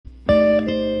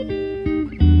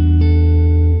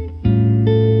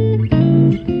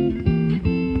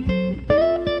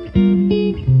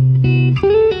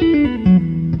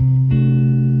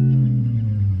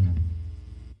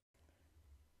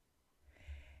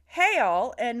Hey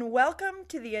all, and welcome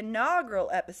to the inaugural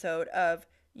episode of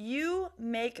You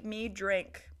Make Me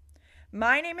Drink.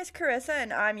 My name is Carissa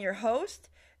and I'm your host.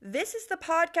 This is the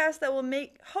podcast that will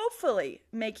hopefully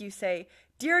make you say,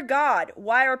 "Dear God,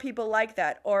 why are people like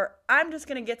that?" Or "I'm just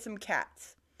gonna get some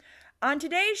cats." On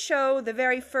today's show, the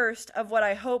very first of what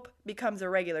I hope becomes a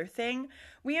regular thing,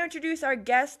 we introduce our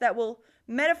guest that will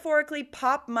metaphorically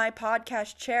pop my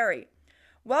podcast cherry.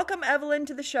 Welcome Evelyn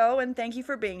to the show and thank you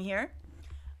for being here.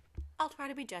 I'll try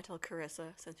to be gentle,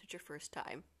 Carissa, since it's your first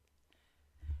time.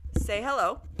 Say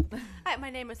hello. Hi, my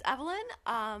name is Evelyn.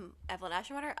 Evelyn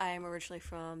Ashenwater. I am originally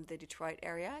from the Detroit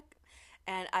area,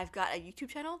 and I've got a YouTube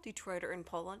channel, Detroiter in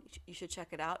Poland. You should check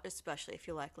it out, especially if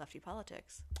you like lefty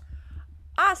politics.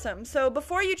 Awesome. So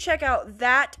before you check out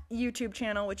that YouTube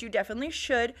channel, which you definitely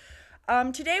should,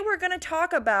 today we're going to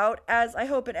talk about, as I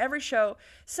hope in every show,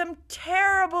 some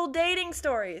terrible dating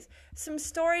stories. Some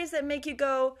stories that make you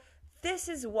go, this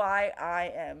is why I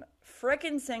am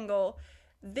frickin' single.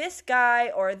 This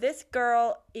guy or this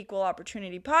girl, Equal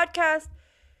Opportunity Podcast,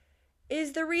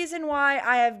 is the reason why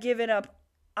I have given up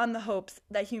on the hopes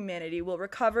that humanity will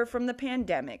recover from the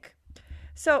pandemic.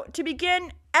 So, to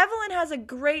begin, Evelyn has a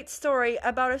great story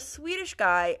about a Swedish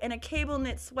guy in a cable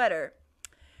knit sweater.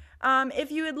 If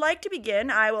you would like to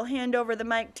begin, I will hand over the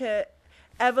mic to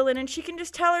Evelyn and she can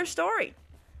just tell her story.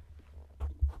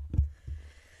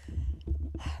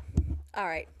 All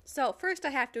right, so first I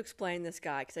have to explain this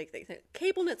guy, because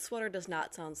cable knit sweater does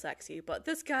not sound sexy, but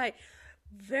this guy,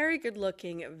 very good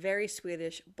looking, very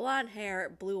Swedish, blonde hair,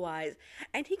 blue eyes,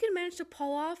 and he can manage to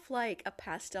pull off like a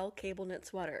pastel cable knit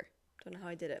sweater. Don't know how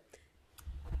I did it.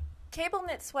 Cable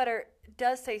knit sweater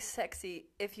does say sexy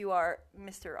if you are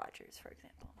Mr. Rogers, for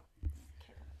example.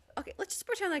 Okay, let's just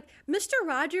pretend like Mr.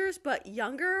 Rogers, but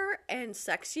younger and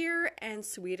sexier and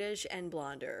Swedish and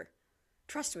blonder.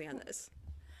 Trust me on this.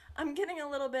 I'm getting a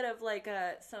little bit of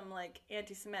some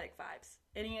anti-Semitic vibes.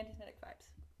 Any anti-Semitic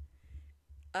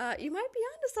vibes? You might be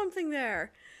onto something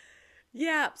there.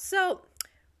 Yeah, so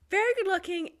very good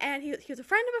looking, and he was a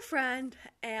friend of a friend,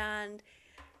 and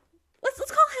let's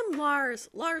call him Lars.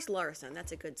 Lars Larsson.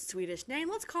 That's a good Swedish name.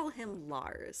 Let's call him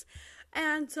Lars.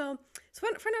 And so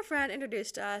friend of a friend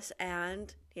introduced us,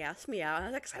 and he asked me out,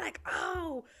 and I was like,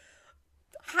 oh,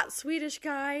 hot Swedish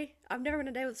guy. I've never been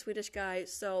on a date with a Swedish guy,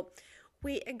 so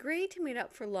we agreed to meet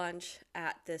up for lunch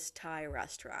at this Thai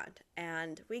restaurant,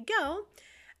 and we go,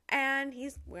 and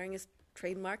he's wearing his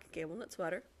trademark cable knit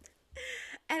sweater,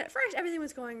 and at first everything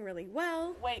was going really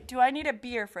well. Wait, do I need a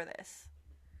beer for this?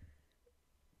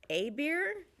 A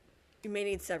beer? You may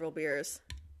need several beers.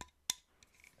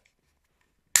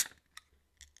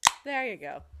 There you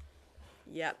go.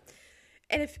 Yep.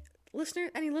 And if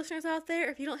any listeners out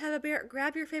there, if you don't have a beer,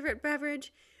 grab your favorite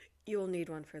beverage. You will need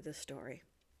one for this story.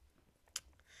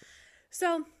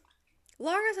 So,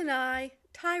 Lars and I,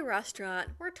 Thai restaurant,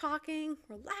 we're talking,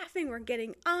 we're laughing, we're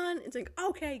getting on. It's like,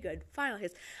 okay, good, finally.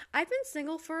 I've been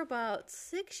single for about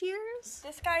 6 years.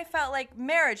 This guy felt like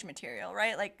marriage material,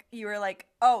 right? Like, you were like,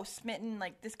 oh, smitten,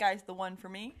 like, this guy's the one for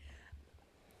me.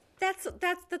 That's a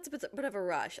bit of a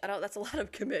rush. That's a lot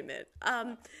of commitment.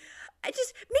 Maybe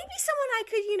someone I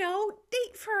could,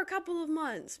 date for a couple of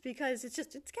months, because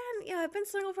I've been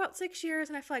single for about 6 years,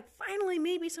 and I feel like finally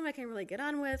maybe someone I can really get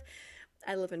on with.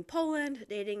 I live in Poland.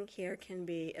 Dating here can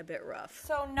be a bit rough.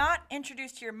 So not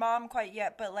introduced to your mom quite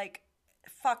yet, but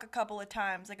fuck a couple of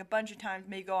times, a bunch of times,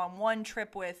 maybe go on one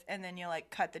trip with, and then you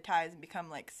cut the ties and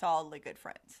become solidly good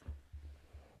friends.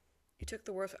 You took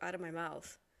the words out of my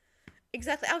mouth.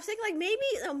 Exactly. I was thinking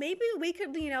maybe we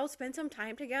could, spend some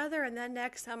time together, and then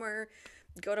next summer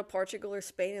go to Portugal or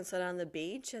Spain and sit on the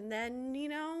beach, and then,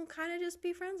 kind of just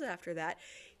be friends after that.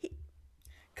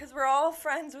 Because we're all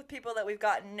friends with people that we've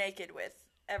gotten naked with.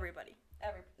 Everybody.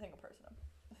 Every single person.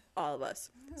 All of us.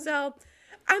 So,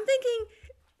 I'm thinking,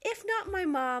 if not my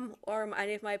mom or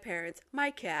any of my parents,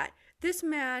 my cat, this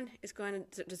man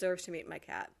deserves to meet my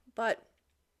cat. But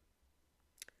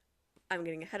I'm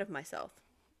getting ahead of myself.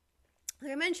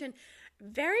 Like I mentioned,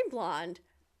 very blonde,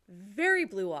 very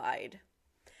blue-eyed.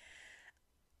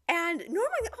 And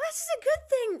normally, this is a good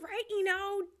thing,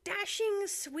 right? Dashing,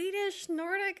 Swedish,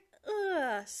 Nordic.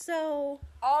 So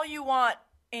all you want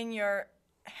in your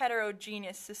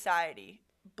heterogeneous society,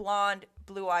 blonde,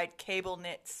 blue-eyed, cable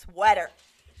knit sweater.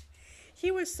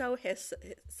 He was so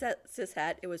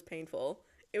cishet, it was painful.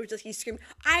 It was just, he screamed,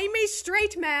 "I'm a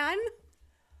straight man."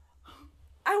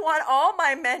 I want all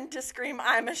my men to scream,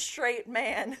 "I'm a straight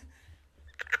man."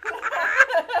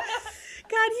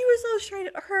 God, he was so straight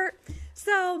it hurt.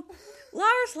 So,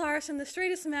 Lars Larsson, the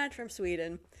straightest man from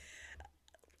Sweden.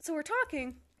 So we're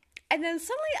talking, And then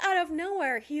suddenly out of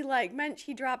nowhere,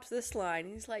 he drops this line.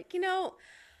 He's like, I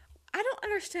don't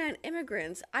understand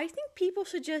immigrants. I think people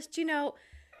should just,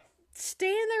 stay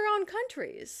in their own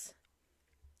countries.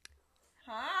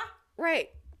 Huh? Right.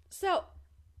 So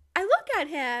I look at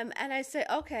him and I say,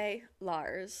 okay,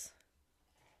 Lars.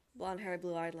 Blonde hair,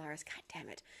 blue-eyed Lars. God damn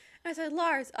it. And I said,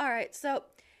 Lars, all right, so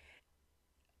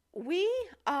we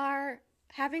are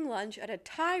having lunch at a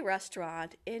Thai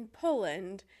restaurant in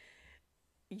Poland.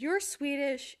 You're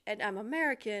Swedish and I'm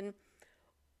American.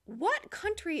 What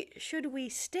country should we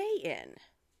stay in?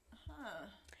 Huh.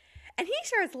 And he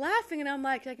starts laughing, and I'm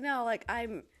like, no, like,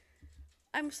 I'm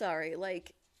sorry,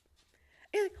 like,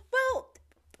 he's like, well,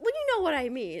 you know what I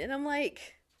mean. And I'm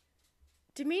like,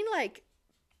 do you mean, like,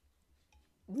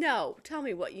 no, tell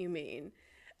me what you mean.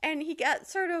 And he got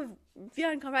sort of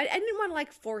uncomfortable. I didn't want to,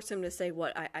 like, force him to say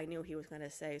what I knew he was going to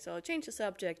say, so I changed the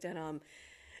subject, and,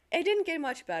 it didn't get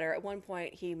much better. At one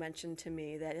point, he mentioned to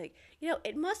me that, like,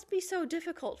 it must be so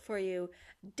difficult for you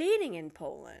dating in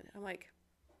Poland. I'm like,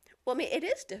 well, I mean, it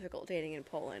is difficult dating in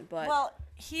Poland, but... Well,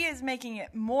 he is making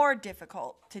it more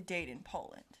difficult to date in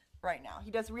Poland right now. He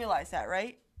does realize that,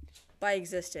 right? By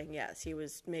existing, yes. He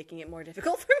was making it more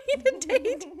difficult for me to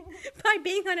date by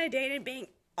being on a date and being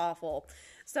awful.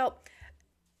 So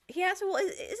he asked, well,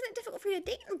 isn't it difficult for you to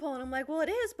date in Poland? I'm like, well, it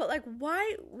is, but, like,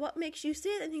 why? What makes you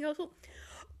say it? And he goes, well,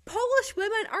 Polish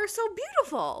women are so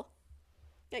beautiful.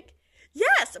 Like,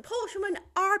 yes, Polish women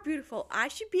are beautiful. I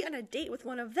should be on a date with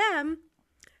one of them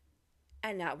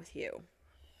and not with you.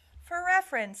 For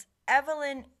reference,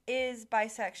 Evelyn is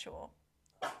bisexual,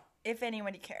 if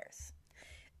anybody cares.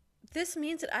 This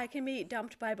means that I can be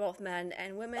dumped by both men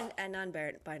and women and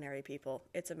non-binary people.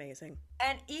 It's amazing.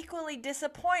 And equally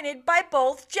disappointed by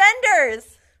both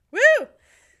genders. Woo!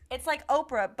 It's like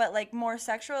Oprah, but, like, more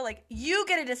sexual. Like, you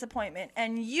get a disappointment,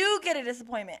 and you get a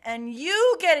disappointment, and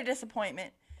you get a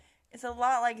disappointment. It's a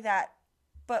lot like that.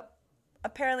 But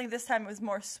apparently this time it was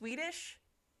more Swedish,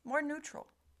 more neutral.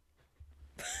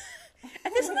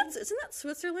 And isn't that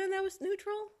Switzerland that was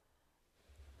neutral?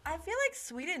 I feel like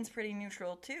Sweden's pretty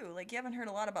neutral, too. Like, you haven't heard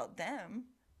a lot about them.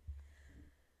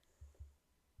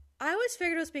 I always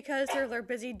figured it was because they're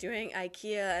busy doing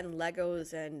IKEA and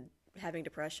Legos and having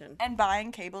depression. And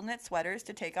buying cable knit sweaters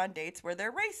to take on dates where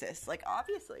they're racist. Like,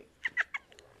 obviously.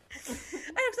 And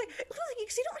I was like,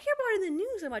 because you don't hear about it in the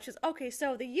news so much. Okay,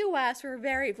 so the U.S. were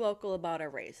very vocal about our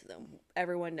racism.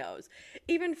 Everyone knows.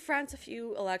 Even France a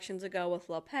few elections ago with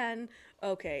Le Pen.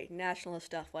 Okay, nationalist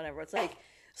stuff, whatever. It's like,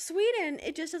 Sweden,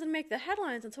 it just doesn't make the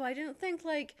headlines. And so I didn't think,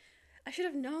 like, I should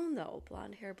have known, though.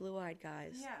 Blonde hair, blue-eyed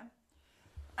guys. Yeah.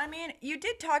 I mean, you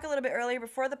did talk a little bit earlier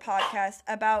before the podcast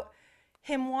about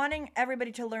him wanting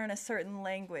everybody to learn a certain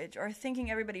language or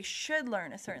thinking everybody should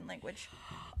learn a certain language.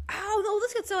 Oh, no,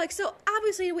 this gets so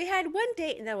obviously we had one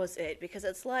date and that was it, because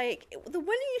it's like, when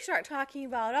you start talking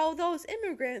about, those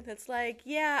immigrants, it's like,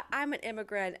 yeah, I'm an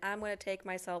immigrant, I'm going to take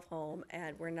myself home,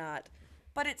 and we're not.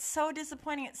 But it's so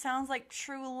disappointing. It sounds like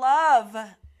true love. Oh,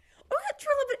 not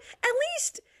true love, but at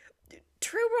least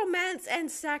true romance and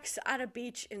sex on a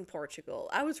beach in Portugal.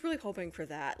 I was really hoping for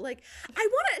that. Like, I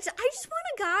just want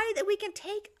a guy that we can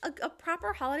take a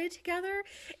proper holiday together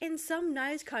in some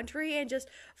nice country and just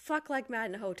fuck like mad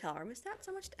in a hotel room. Is that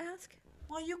so much to ask?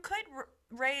 Well, you could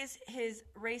raise his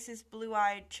racist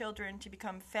blue-eyed children to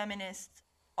become feminist,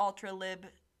 ultra-lib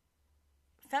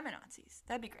feminazis.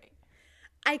 That'd be great.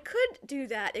 I could do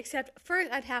that, except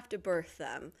first I'd have to birth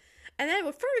them. And then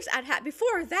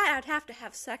before that, I'd have to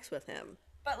have sex with him.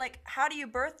 But, like, how do you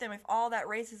birth them if all that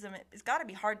racism, it's got to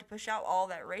be hard to push out all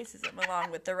that racism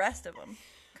along with the rest of them.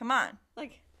 Come on.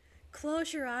 Like,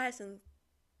 close your eyes and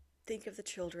think of the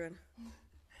children.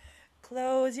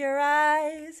 Close your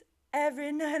eyes.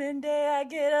 Every night and day I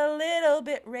get a little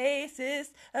bit racist,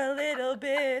 a little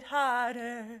bit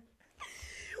harder.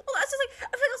 Well, that's just like,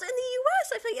 I feel like also in the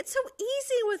U.S., I feel like it's so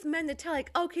easy with men to tell, like,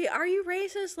 okay, are you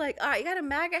racist? Like, you got a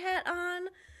MAGA hat on?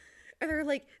 Or they're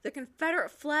like the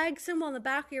Confederate flag symbol on the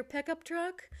back of your pickup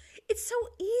truck. It's so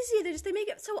easy. They make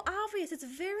it so obvious. It's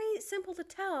very simple to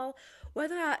tell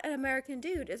whether or not an American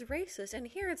dude is racist. And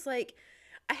here it's like,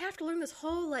 I have to learn this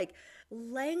whole, like,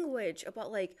 language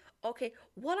about, like, okay,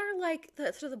 what are, like,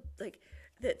 the sort of, like,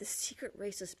 the secret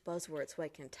racist buzzwords so I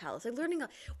can tell. It's like learning,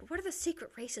 what are the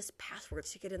secret racist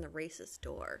passwords to get in the racist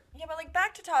door? Yeah, but, like,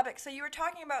 back to topic. So you were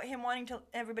talking about him wanting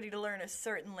everybody to learn a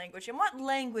certain language. And what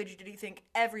language did he think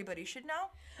everybody should know?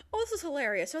 Oh, this is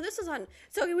hilarious. So this is on,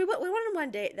 so we went on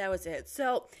one date, that was it.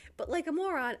 So, but like a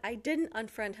moron, I didn't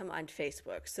unfriend him on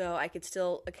Facebook, so I could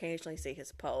still occasionally see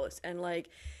his posts. And, like,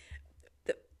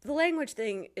 the language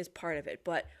thing is part of it.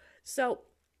 But, so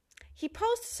he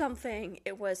posted something.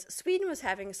 It was Sweden was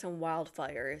having some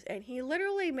wildfires, and he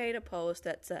literally made a post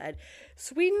that said,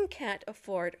 Sweden can't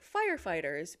afford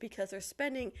firefighters because they're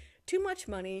spending too much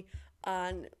money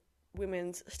on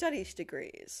women's studies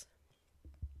degrees.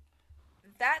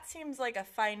 That seems like a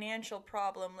financial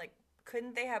problem. Like,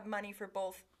 couldn't they have money for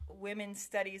both women's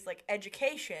studies, like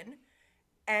education,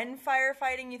 and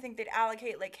firefighting? You think they'd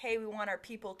allocate, like, hey, we want our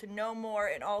people to know more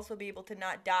and also be able to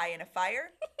not die in a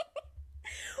fire?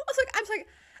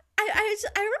 I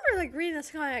remember like reading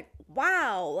this kind of like,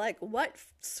 wow, like what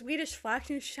Swedish Fox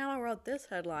News channel wrote this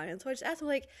headline? And so I just asked him,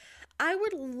 like, I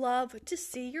would love to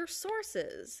see your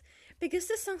sources because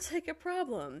this sounds like a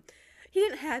problem. He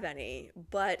didn't have any,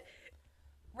 but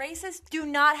racists do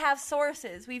not have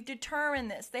sources. We've determined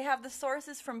this. They have the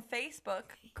sources from Facebook.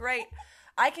 Great.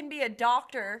 I can be a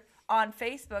doctor on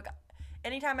Facebook.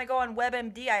 Anytime I go on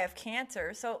WebMD, I have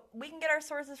cancer. So we can get our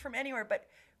sources from anywhere, but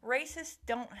racists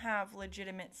don't have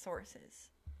legitimate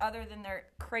sources other than their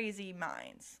crazy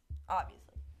minds,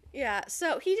 obviously. Yeah,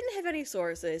 so he didn't have any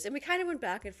sources, and we kind of went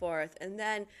back and forth, and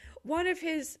then one of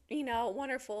his,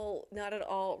 wonderful, not at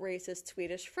all racist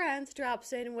Swedish friends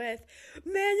drops in with,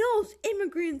 man, those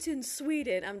immigrants in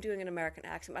Sweden. I'm doing an American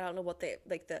accent. I don't know what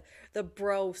the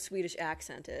bro Swedish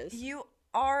accent is. You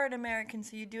are an American,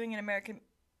 so you doing an American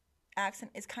accent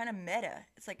is kind of meta.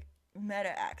 It's like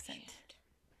meta accent.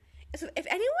 So if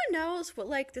anyone knows what,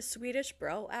 like, the Swedish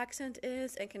bro accent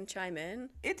is and can chime in.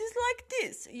 It is like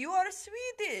this. You are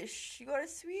Swedish. You are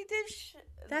Swedish.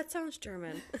 That sounds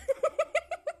German.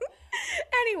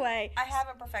 Anyway. I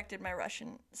haven't perfected my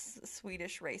Russian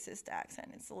Swedish racist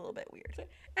accent. It's a little bit weird.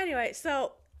 Anyway,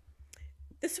 so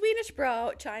the Swedish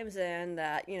bro chimes in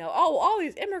that, all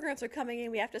these immigrants are coming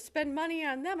in. We have to spend money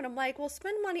on them. And I'm like, well,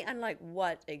 spend money on, like,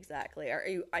 what exactly? Are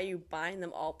you buying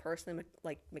them all personally,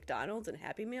 like McDonald's and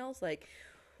Happy Meals? Like,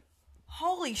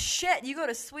 holy shit, you go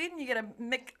to Sweden, you get a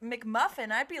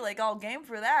McMuffin. I'd be, like, all game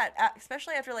for that.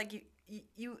 Especially after, like,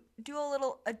 you do a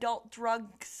little adult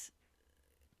drugs,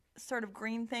 sort of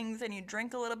green things, and you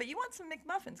drink a little bit. You want some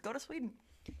McMuffins, go to Sweden.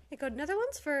 You go to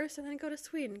Netherlands first, and then go to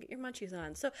Sweden, get your munchies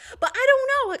on. So, but I don't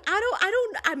know. Like,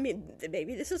 I mean,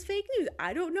 maybe this is fake news.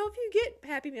 I don't know if you get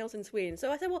Happy Meals in Sweden.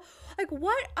 So I said, well, like,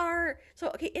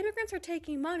 okay, immigrants are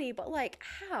taking money, but, like,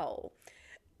 how?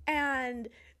 And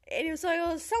it was like,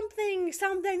 oh, something, they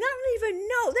don't even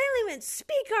know. They don't even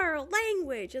speak our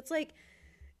language. It's like,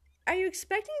 are you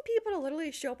expecting people to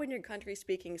literally show up in your country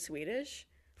speaking Swedish?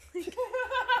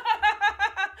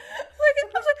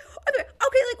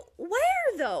 Okay, like,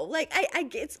 where though? Like, I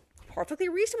it's perfectly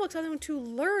reasonable to them to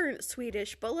learn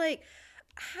Swedish, but like,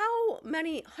 how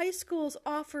many high schools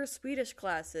offer Swedish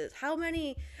classes? How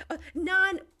many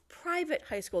non-private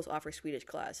high schools offer Swedish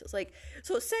classes? Like,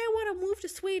 so say I want to move to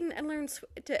Sweden and learn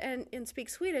and speak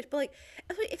Swedish, but like,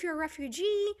 if you're a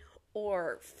refugee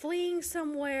or fleeing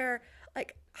somewhere,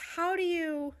 like, how do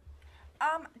you?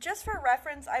 Just for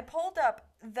reference, I pulled up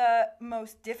the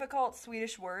most difficult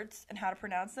Swedish words and how to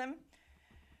pronounce them.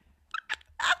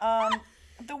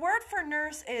 The word for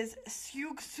nurse is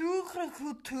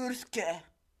sjuksköterska.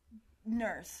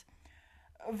 Nurse.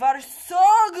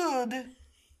 Varsågod.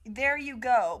 There you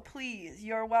go. Please,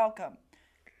 you're welcome.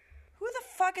 Who the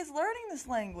fuck is learning this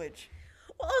language?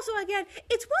 Well, also, again,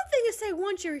 it's one thing to say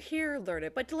once you're here, learn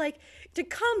it, but to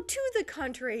come to the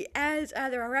country as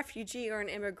either a refugee or an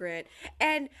immigrant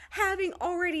and having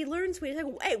already learned Swedish,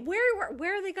 like, hey, where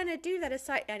are they going to do that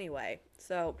aside anyway?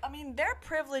 So, I mean, they're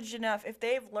privileged enough if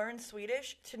they've learned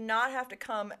Swedish to not have to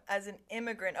come as an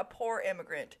immigrant, a poor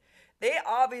immigrant. They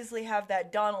obviously have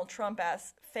that Donald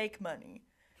Trump-ass fake money.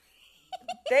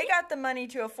 They got the money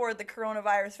to afford the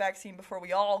coronavirus vaccine before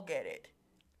we all get it.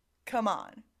 Come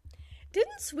on.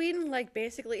 Didn't Sweden, like,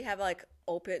 basically have, like,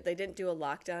 they didn't do a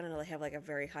lockdown and they have, like, a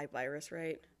very high virus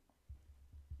rate?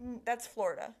 That's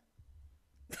Florida.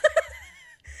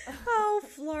 Oh,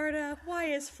 Florida. Why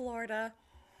is Florida?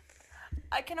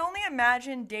 I can only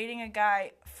imagine dating a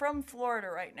guy from Florida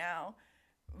right now.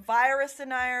 Virus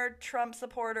denier, Trump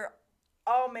supporter.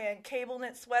 Oh, man, cable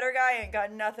knit sweater guy ain't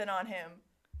got nothing on him.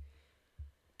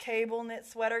 Cable knit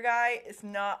sweater guy is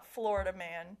not Florida,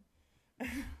 man.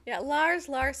 Yeah, Lars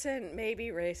Larson may be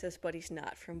racist, but he's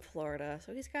not from Florida,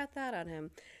 so he's got that on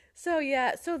him. So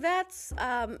yeah, so that's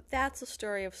the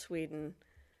story of Sweden,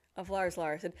 of Lars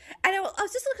Larson. And I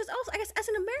was just because also I guess as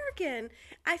an American,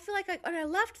 I feel like when I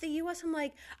left the U.S., I'm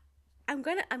like, I'm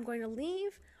going to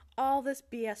leave all this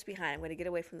BS behind. I'm going to get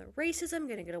away from the racism. I'm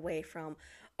going to get away from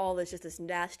all this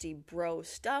nasty bro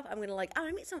stuff. I'm going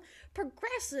to meet some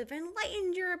progressive,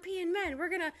 enlightened European men. We're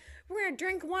going to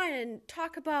drink wine and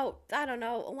talk about, I don't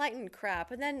know, enlightened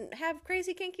crap and then have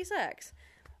crazy kinky sex.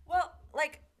 Well,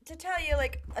 like, to tell you,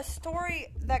 like, a story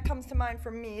that comes to mind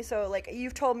for me. So, like,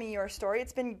 you've told me your story.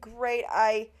 It's been great.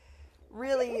 I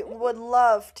really would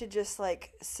love to just,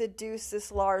 like, seduce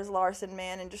this Lars Larson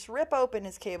man and just rip open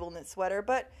his cable knit sweater.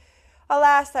 But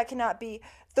alas, that cannot be.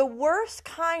 The worst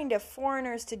kind of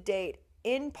foreigners to date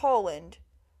in Poland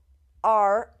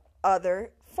are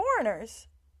other foreigners.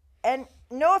 And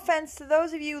no offense to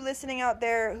those of you listening out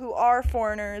there who are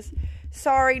foreigners.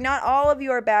 Sorry, not all of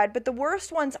you are bad, but the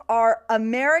worst ones are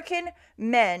American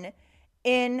men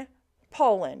in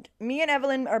Poland. Me and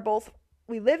Evelyn are both,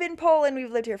 we live in Poland,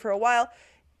 we've lived here for a while.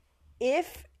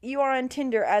 If you are on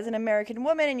Tinder as an American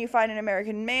woman and you find an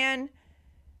American man,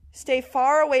 stay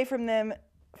far away from them,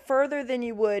 further than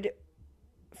you would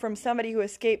from somebody who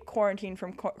escaped quarantine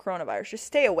from coronavirus. Just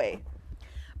stay away.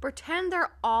 Pretend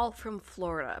they're all from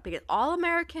Florida, because all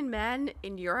American men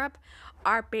in Europe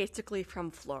are basically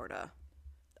from Florida.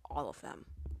 All of them.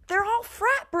 They're all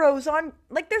frat bros they're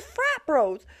frat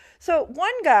bros. So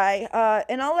one guy,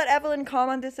 and I'll let Evelyn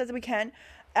comment this as we can.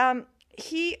 I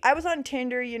was on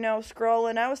Tinder,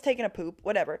 scrolling. I was taking a poop,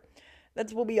 whatever.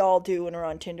 That's what we all do when we're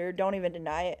on Tinder. Don't even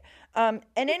deny it. And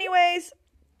anyways,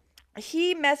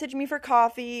 he messaged me for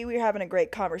coffee. We were having a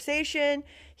great conversation.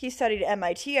 He studied at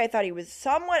MIT. I thought he was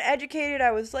somewhat educated.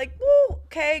 I was like, woo,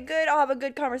 okay, good. I'll have a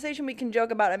good conversation. We can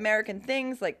joke about American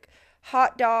things like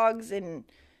hot dogs and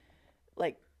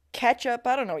like ketchup.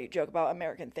 I don't know what you joke about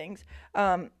American things.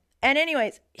 And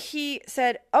anyways, he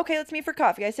said, okay, let's meet for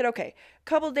coffee. I said, okay. A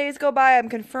couple of days go by. I'm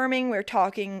confirming. We're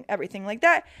talking, everything like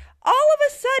that. All of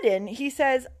a sudden, he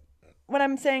says, when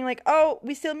I'm saying like, oh,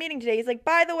 we still meeting today, he's like,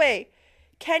 by the way,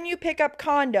 can you pick up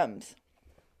condoms?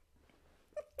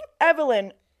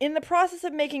 Evelyn, in the process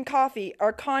of making coffee,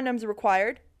 are condoms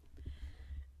required?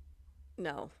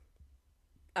 No.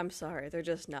 I'm sorry, they're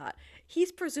just not.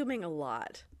 He's presuming a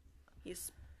lot.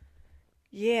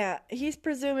 Yeah, he's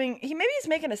presuming, maybe he's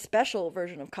making a special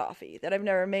version of coffee that I've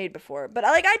never made before. But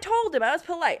I told him, I was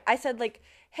polite. I said like,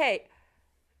 hey,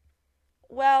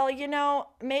 well,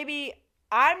 maybe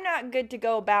I'm not good to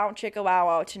go bounce chicka wow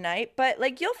wow tonight, but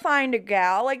like you'll find a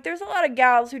gal. Like there's a lot of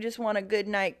gals who just want a good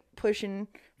night pushing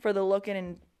for the looking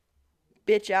and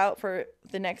bitch out for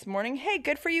the next morning. Hey,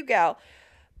 good for you, gal.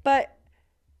 But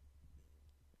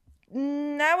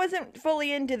I wasn't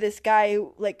fully into this guy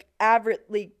who like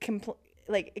avidly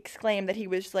exclaimed that he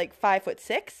was like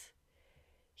 5'6".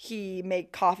 He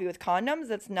made coffee with condoms.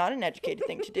 That's not an educated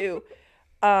thing to do.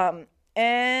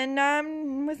 And I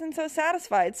wasn't so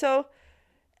satisfied. So,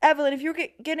 Evelyn, if you're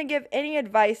going to give any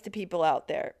advice to people out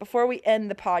there before we end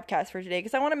the podcast for today,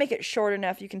 because I want to make it short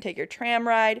enough, you can take your tram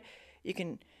ride, you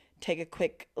can take a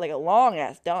quick, like a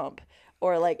long-ass dump,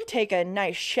 or like take a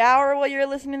nice shower while you're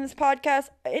listening to this podcast.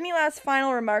 Any last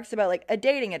final remarks about like a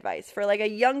dating advice for like a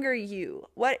younger you?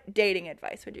 What dating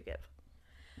advice would you give?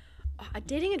 A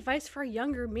dating advice for a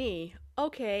younger me?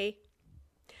 Okay.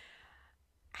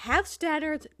 Have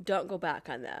standards, don't go back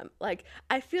on them. Like,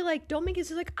 I feel like, don't make it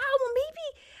so like, oh, well,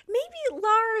 maybe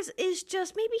Lars is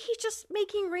just, maybe he's just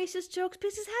making racist jokes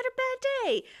because he's had a bad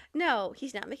day. No,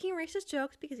 he's not making racist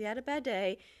jokes because he had a bad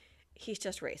day. He's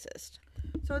just racist.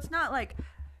 So it's not like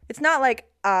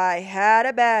I had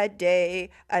a bad day,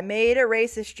 I made a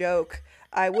racist joke,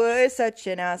 I was such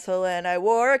an asshole and I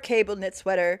wore a cable knit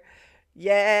sweater.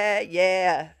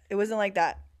 Yeah. It wasn't like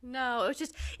that. No, it was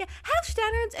just, have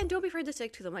standards and don't be afraid to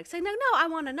stick to them. Like, say, no, I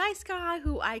want a nice guy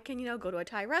who I can, go to a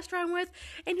Thai restaurant with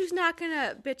and who's not going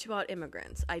to bitch about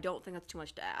immigrants. I don't think that's too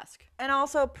much to ask. And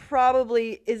also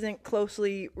probably isn't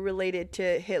closely related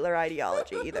to Hitler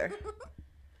ideology either.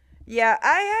 Yeah,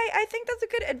 I think that's a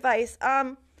good advice.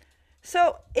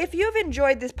 So if you've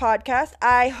enjoyed this podcast,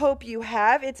 I hope you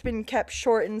have. It's been kept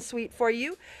short and sweet for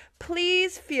you.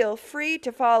 Please feel free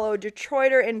to follow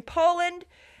Detroiter in Poland.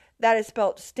 That is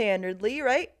spelled standardly,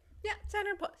 right? Yeah,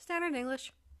 standard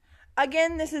English.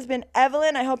 Again, this has been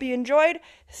Evelyn. I hope you enjoyed.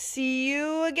 See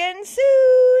you again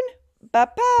soon.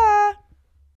 Bye-bye.